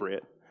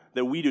appropriate,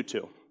 that we do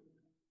too.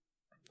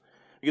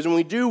 Because when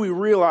we do, we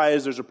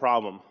realize there's a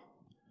problem.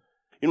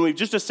 We've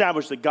just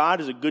established that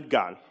God is a good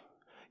God.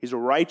 He's a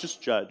righteous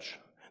judge.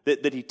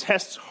 that he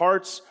tests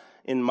hearts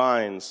and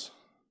minds,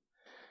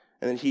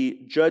 and that he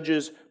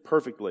judges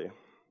perfectly.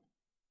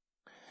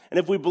 And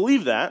if we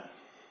believe that,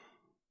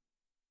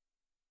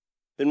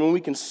 then when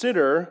we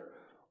consider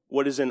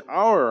what is in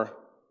our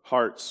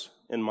hearts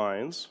and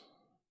minds,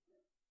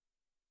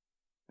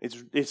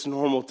 it's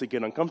normal to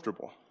get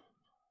uncomfortable.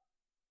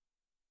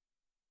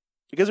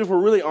 Because if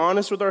we're really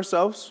honest with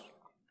ourselves,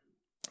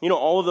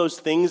 all of those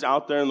things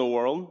out there in the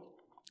world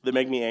that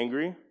make me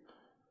angry,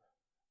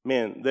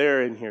 man,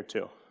 they're in here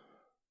too.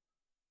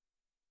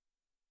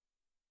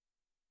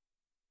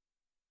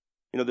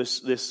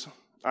 This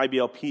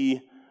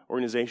IBLP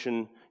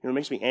organization, it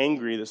makes me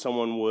angry that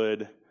someone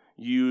would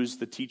use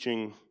the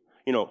teaching,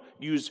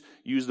 use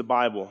the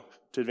Bible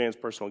to advance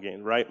personal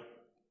gain, right?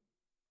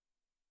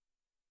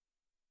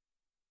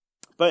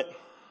 But,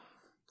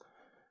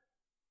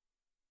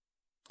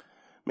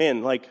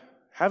 man,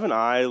 haven't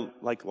I,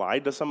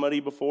 lied to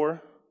somebody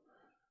before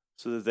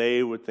so that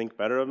they would think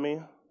better of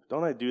me?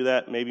 Don't I do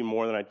that maybe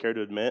more than I'd care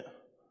to admit?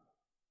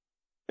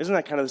 Isn't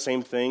that kind of the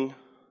same thing?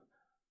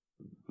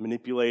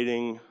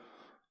 Manipulating.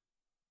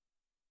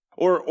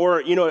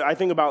 Or I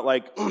think about,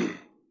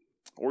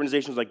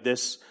 organizations like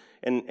this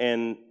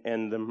and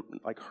them,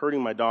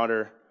 hurting my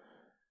daughter.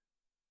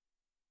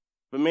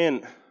 But,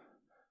 man,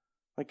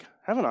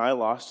 haven't I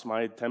lost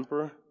my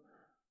temper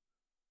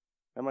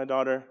at my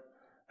daughter?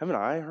 Haven't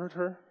I hurt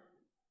her?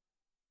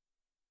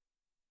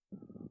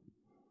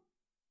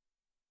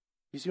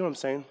 You see what I'm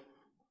saying?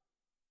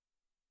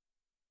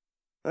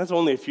 That's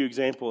only a few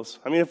examples.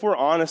 If we're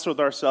honest with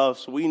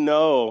ourselves, we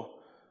know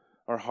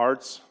our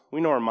hearts,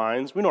 we know our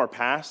minds, we know our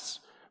pasts,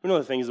 we know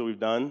the things that we've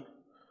done.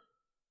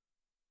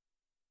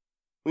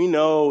 We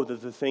know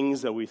that the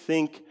things that we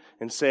think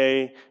and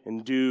say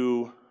and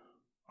do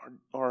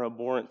are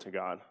abhorrent to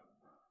God.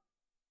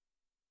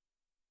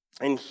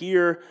 And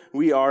here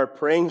we are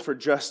praying for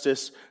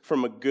justice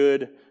from a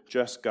good,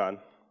 just God.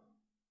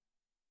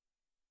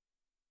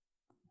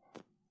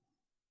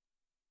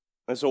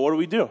 And so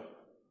what do?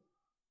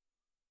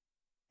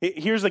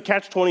 Here's the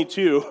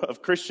catch-22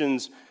 of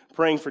Christians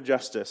praying for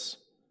justice.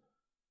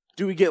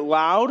 Do we get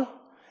loud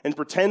and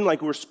pretend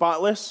like we're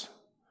spotless?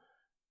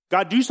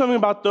 God, do something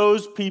about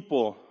those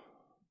people.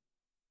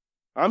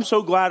 I'm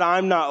so glad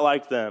I'm not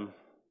like them.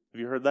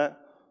 Have you heard that?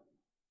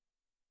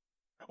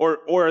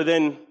 Or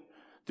then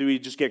do we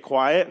just get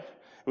quiet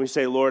and we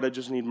say, Lord, I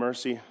just need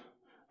mercy.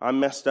 I'm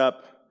messed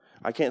up.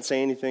 I can't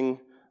say anything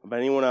about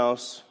anyone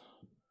else.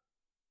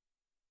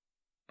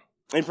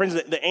 And friends,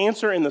 the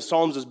answer in the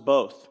Psalms is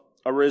both.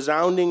 A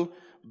resounding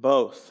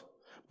both.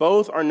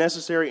 Both are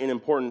necessary and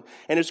important.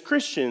 And as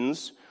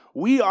Christians,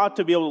 we ought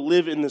to be able to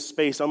live in this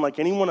space unlike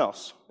anyone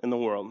else in the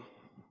world.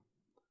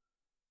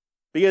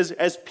 Because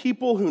as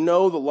people who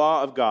know the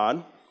law of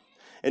God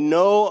and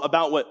know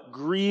about what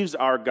grieves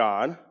our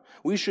God,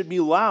 we should be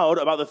loud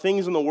about the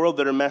things in the world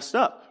that are messed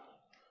up.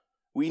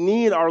 We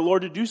need our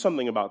Lord to do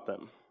something about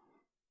them.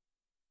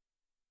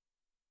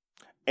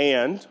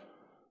 And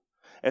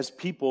as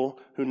people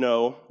who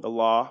know the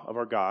law of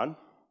our God,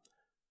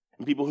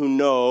 and people who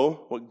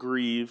know what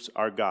grieves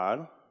our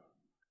God,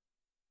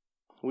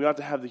 we ought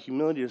to have the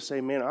humility to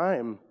say, man, I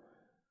am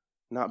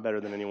not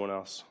better than anyone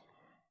else.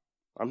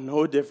 I'm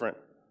no different.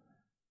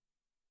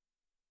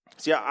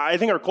 See, I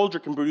think our culture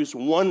can produce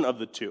one of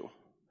the two.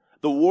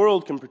 The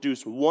world can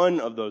produce one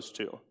of those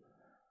two.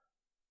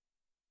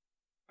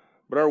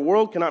 But our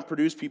world cannot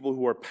produce people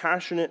who are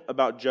passionate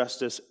about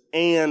justice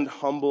and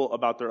humble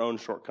about their own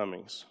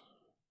shortcomings,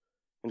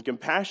 and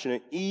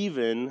compassionate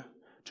even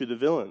to the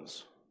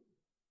villains.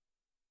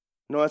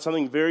 No, that's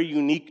something very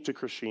unique to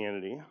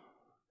Christianity,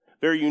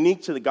 very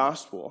unique to the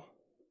gospel,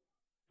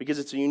 because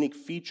it's a unique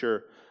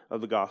feature of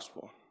the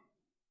gospel.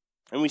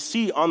 And we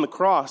see on the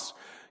cross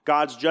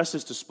God's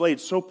justice displayed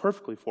so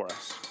perfectly for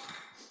us.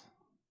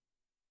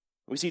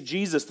 We see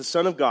Jesus, the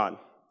Son of God,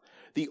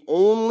 the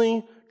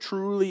only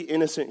truly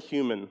innocent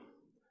human,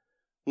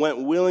 went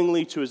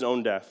willingly to his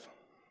own death,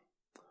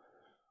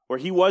 where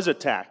he was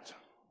attacked,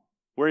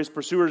 where his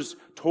pursuers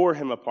tore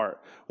him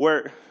apart,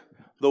 where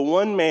the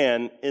one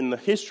man in the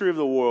history of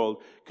the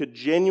world could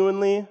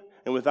genuinely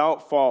and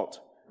without fault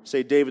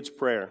say David's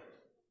prayer.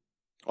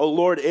 "O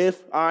Lord,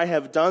 if I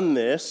have done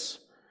this,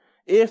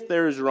 if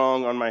there is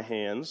wrong on my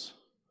hands."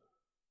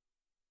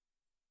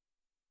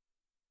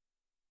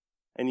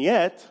 And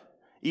yet,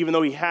 even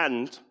though he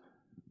hadn't,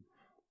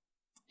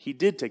 he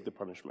did take the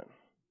punishment.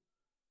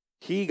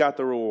 He got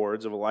the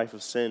rewards of a life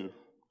of sin.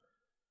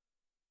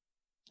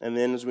 And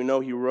then, as we know,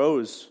 he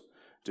rose,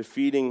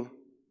 defeating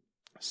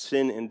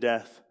sin and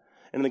death.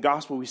 And in the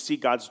gospel, we see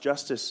God's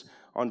justice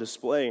on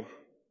display.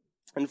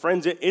 And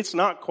friends, it's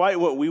not quite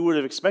what we would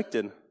have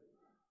expected.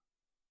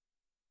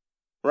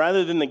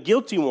 Rather than the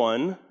guilty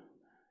one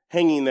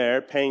hanging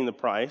there, paying the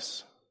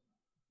price,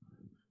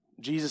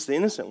 Jesus, the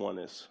innocent one,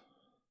 is.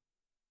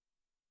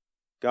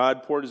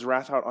 God poured his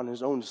wrath out on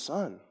his own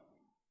Son.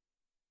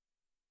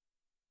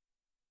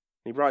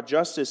 He brought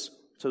justice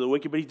to the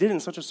wicked, but he did it in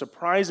such a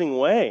surprising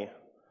way.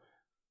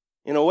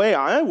 In a way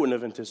I wouldn't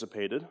have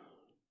anticipated.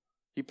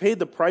 He paid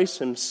the price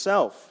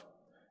himself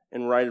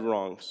and righted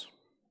wrongs.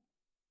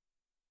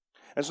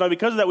 And so now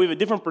because of that, we have a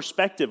different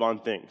perspective on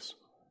things.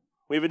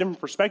 We have a different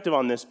perspective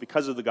on this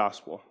because of the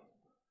gospel.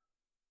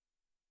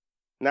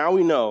 Now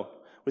we know,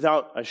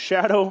 without a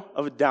shadow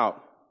of a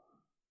doubt,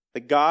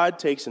 that God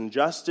takes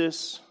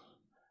injustice,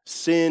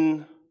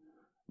 sin,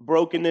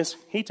 brokenness.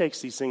 He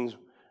takes these things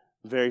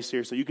very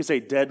seriously. You could say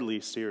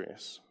deadly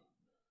serious.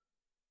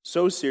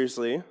 So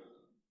seriously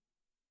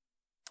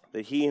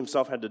that he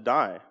himself had to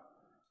die.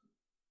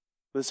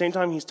 But at the same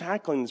time, he's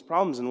tackling these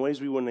problems in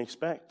ways we wouldn't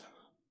expect.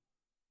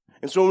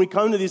 And so when we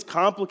come to these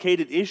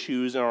complicated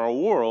issues in our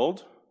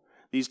world,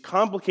 these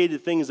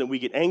complicated things that we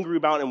get angry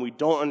about and we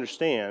don't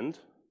understand,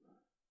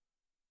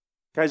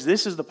 guys,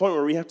 this is the point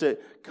where we have to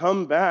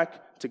come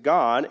back to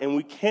God, and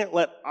we can't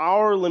let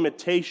our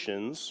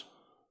limitations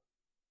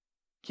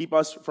keep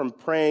us from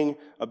praying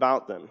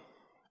about them.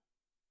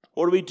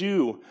 What do we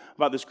do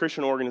about this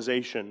Christian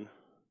organization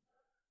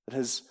that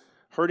is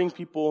hurting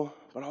people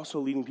but also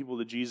leading people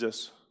to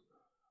Jesus?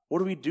 What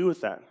do we do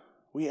with that?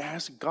 We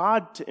ask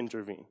God to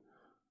intervene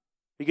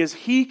because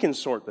he can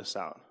sort this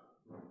out.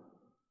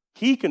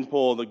 He can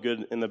pull the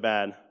good and the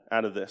bad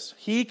out of this.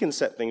 He can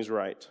set things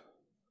right.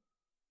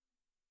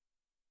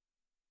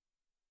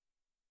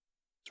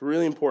 It's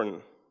really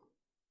important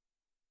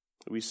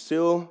that we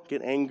still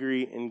get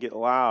angry and get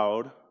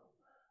loud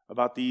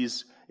about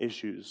these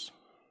issues,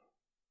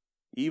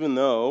 even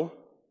though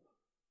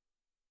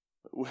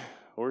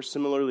we're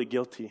similarly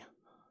guilty.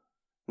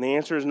 And the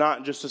answer is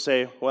not just to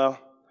say, well,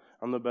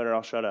 I'm no better,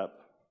 I'll shut up.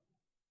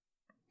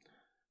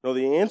 No,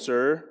 the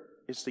answer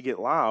is to get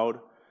loud,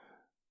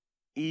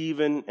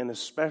 even and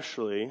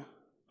especially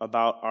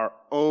about our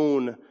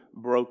own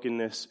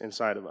brokenness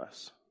inside of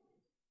us.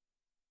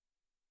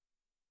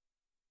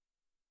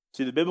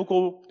 See, the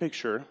biblical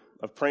picture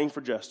of praying for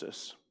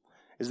justice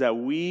is that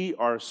we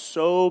are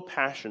so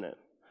passionate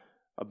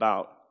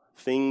about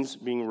things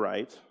being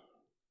right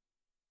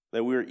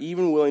that we are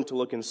even willing to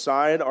look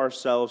inside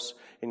ourselves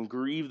and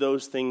grieve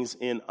those things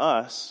in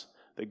us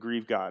that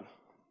grieve God.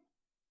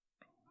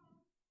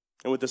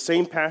 And with the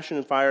same passion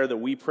and fire that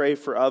we pray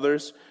for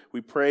others,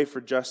 we pray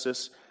for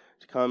justice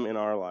to come in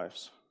our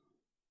lives.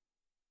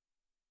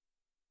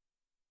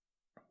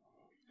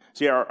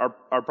 See, our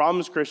problem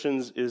as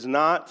Christians is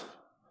not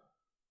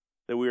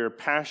that we are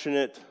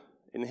passionate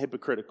and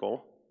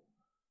hypocritical.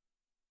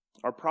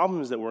 Our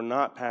problem is that we're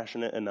not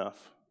passionate enough.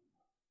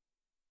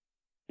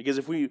 Because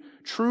if we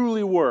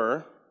truly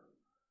were,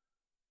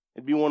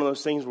 it'd be one of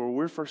those things where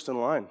we're first in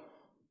line.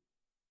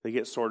 They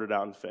get sorted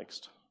out and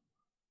fixed.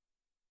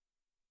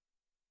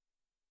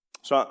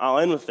 So I'll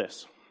end with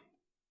this.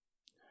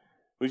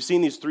 We've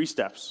seen these 3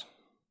 steps.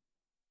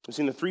 We've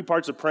seen the 3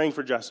 parts of praying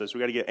for justice.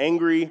 We've got to get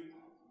angry,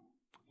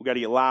 we've got to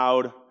get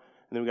loud, and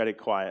then we've got to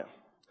get quiet.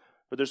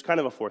 But there's kind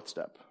of a 4th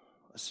step,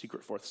 a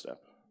secret 4th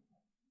step.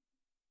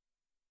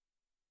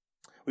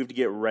 We have to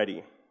get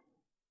ready.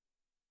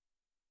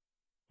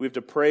 We have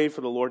to pray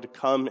for the Lord to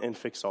come and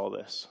fix all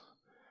this.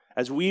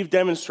 As we've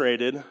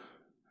demonstrated,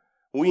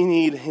 we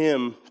need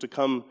him to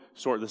come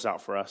sort this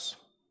out for us.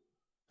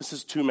 This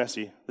is too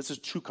messy. This is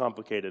too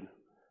complicated.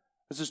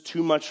 This is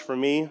too much for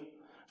me,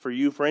 for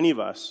you, for any of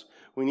us.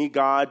 We need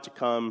God to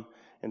come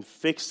and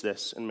fix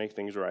this and make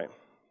things right.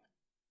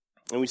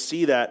 And we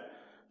see that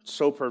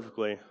so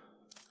perfectly.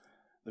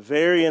 The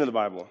very end of the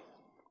Bible,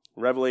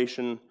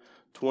 Revelation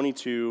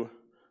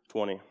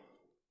 22:20.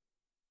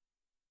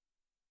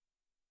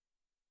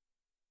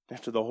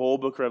 After the whole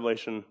book of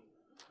Revelation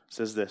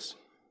says this: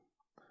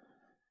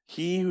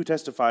 He who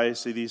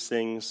testifies to these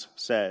things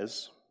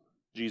says,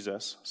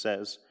 Jesus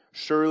says,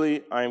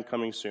 surely I am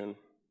coming soon.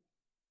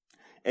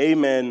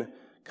 Amen.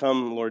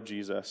 Come, Lord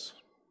Jesus.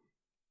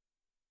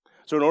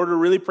 So in order to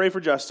really pray for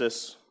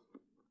justice,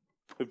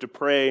 we have to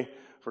pray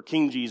for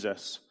King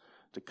Jesus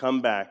to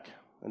come back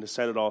and to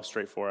set it all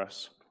straight for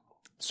us.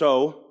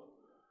 So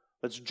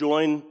let's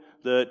join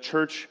the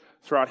church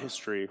throughout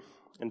history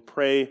and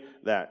pray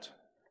that.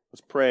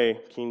 Let's pray,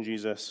 King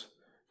Jesus,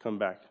 come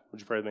back. Would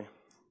you pray with me?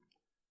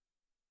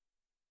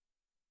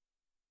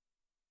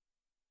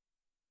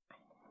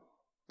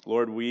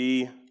 Lord,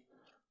 we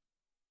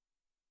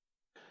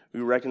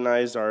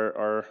recognize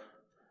our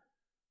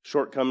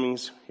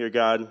shortcomings here,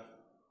 God.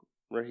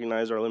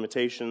 Recognize our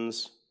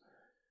limitations.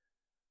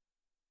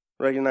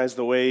 Recognize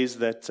the ways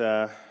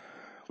that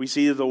we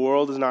see that the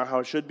world is not how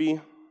it should be,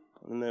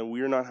 and that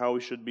we are not how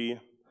we should be.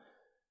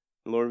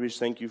 And Lord, we just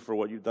thank you for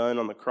what you've done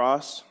on the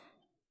cross.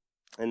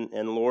 And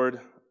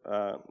Lord,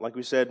 like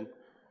we said,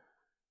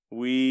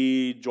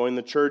 we join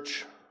the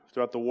church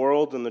throughout the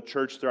world and the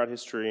church throughout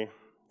history.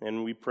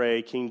 And we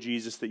pray, King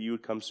Jesus, that you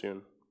would come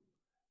soon.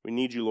 We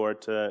need you,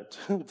 Lord, to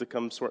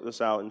come sort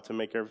this out and to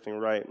make everything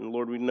right. And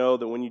Lord, we know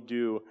that when you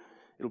do,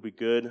 it'll be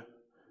good. And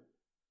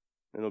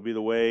it'll be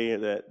the way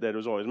that it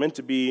was always meant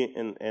to be.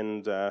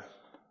 And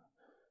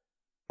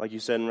like you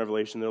said in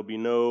Revelation, there'll be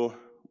no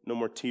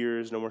more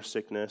tears, no more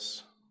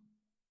sickness.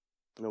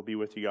 And it'll be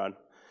with you, God.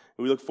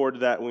 And we look forward to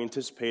that. We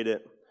anticipate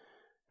it.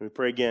 And we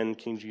pray again,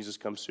 King Jesus,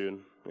 come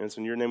soon. And it's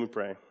in your name we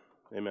pray.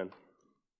 Amen.